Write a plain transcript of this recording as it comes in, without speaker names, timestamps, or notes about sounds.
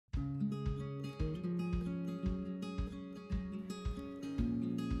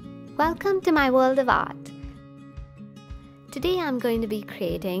Welcome to my world of art. Today I'm going to be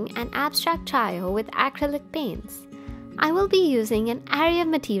creating an abstract trio with acrylic paints. I will be using an array of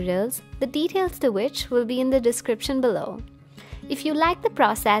materials, the details to which will be in the description below. If you like the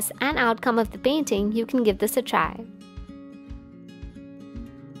process and outcome of the painting, you can give this a try.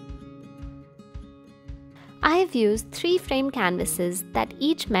 I have used 3 frame canvases that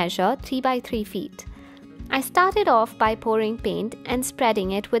each measure 3 by 3 feet. I started off by pouring paint and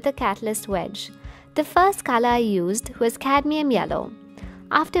spreading it with a catalyst wedge. The first color I used was cadmium yellow,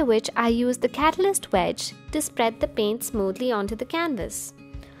 after which I used the catalyst wedge to spread the paint smoothly onto the canvas.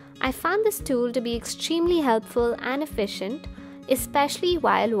 I found this tool to be extremely helpful and efficient, especially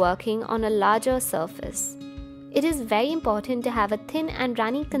while working on a larger surface. It is very important to have a thin and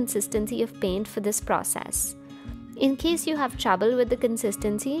runny consistency of paint for this process. In case you have trouble with the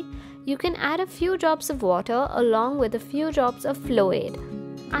consistency, you can add a few drops of water along with a few drops of Flo Aid.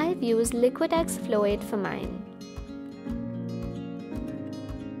 I have used Liquitex Flo Aid for mine.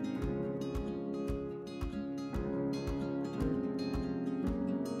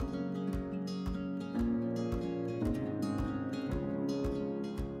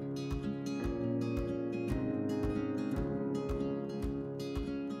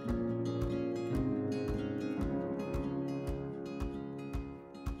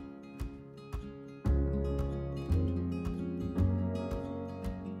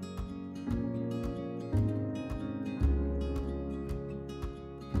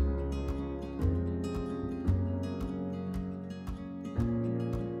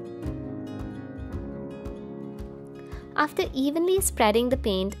 After evenly spreading the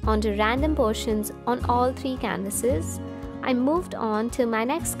paint onto random portions on all 3 canvases, I moved on to my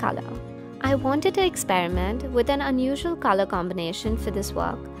next color. I wanted to experiment with an unusual color combination for this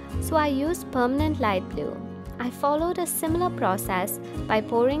work, so I used permanent light blue. I followed a similar process by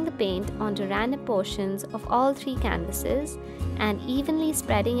pouring the paint onto random portions of all 3 canvases and evenly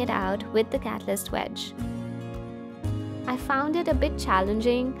spreading it out with the catalyst wedge. I found it a bit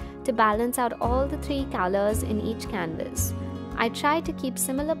challenging to balance out all the 3 colors in each canvas. I tried to keep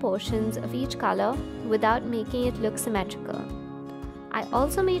similar portions of each color without making it look symmetrical. I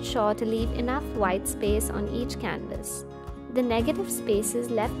also made sure to leave enough white space on each canvas. The negative spaces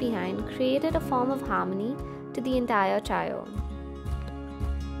left behind created a form of harmony to the entire trio.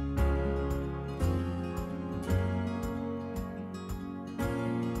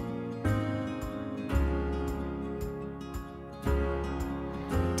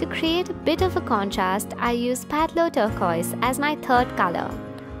 To create a bit of a contrast, I used Phthalo Turquoise as my third color.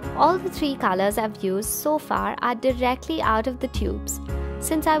 All the 3 colors I've used so far are directly out of the tubes.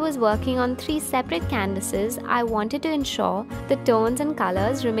 Since I was working on 3 separate canvases, I wanted to ensure the tones and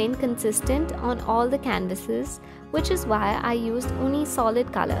colors remain consistent on all the canvases, which is why I used only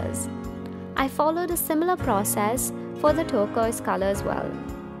solid colors. I followed a similar process for the turquoise color as well.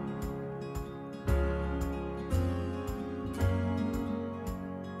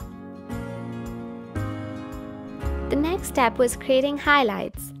 The next step was creating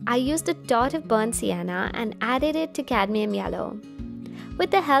highlights. I used a dot of burnt sienna and added it to cadmium yellow.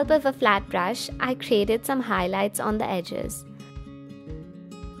 With the help of a flat brush, I created some highlights on the edges.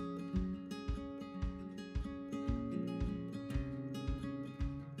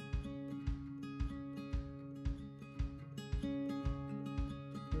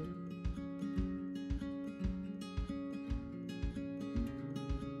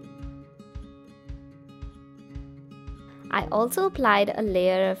 I also applied a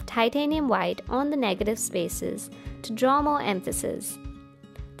layer of titanium white on the negative spaces to draw more emphasis.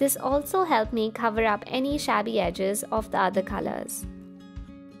 This also helped me cover up any shabby edges of the other colors.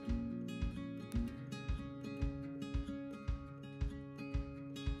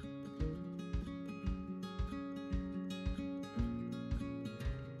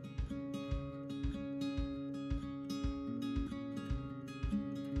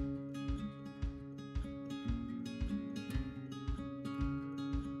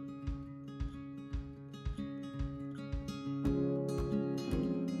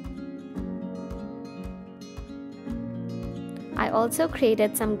 I also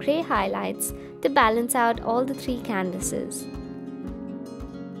created some grey highlights to balance out all the 3 canvases.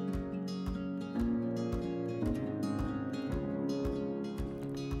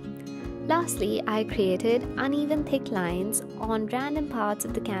 Lastly, I created uneven thick lines on random parts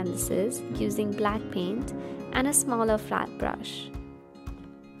of the canvases using black paint and a smaller flat brush.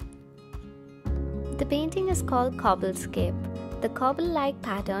 The painting is called Cobblescape. The cobble-like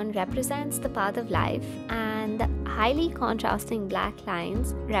pattern represents the path of life, and the highly contrasting black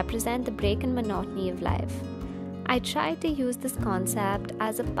lines represent the break and monotony of life. I tried to use this concept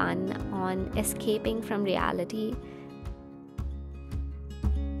as a pun on escaping from reality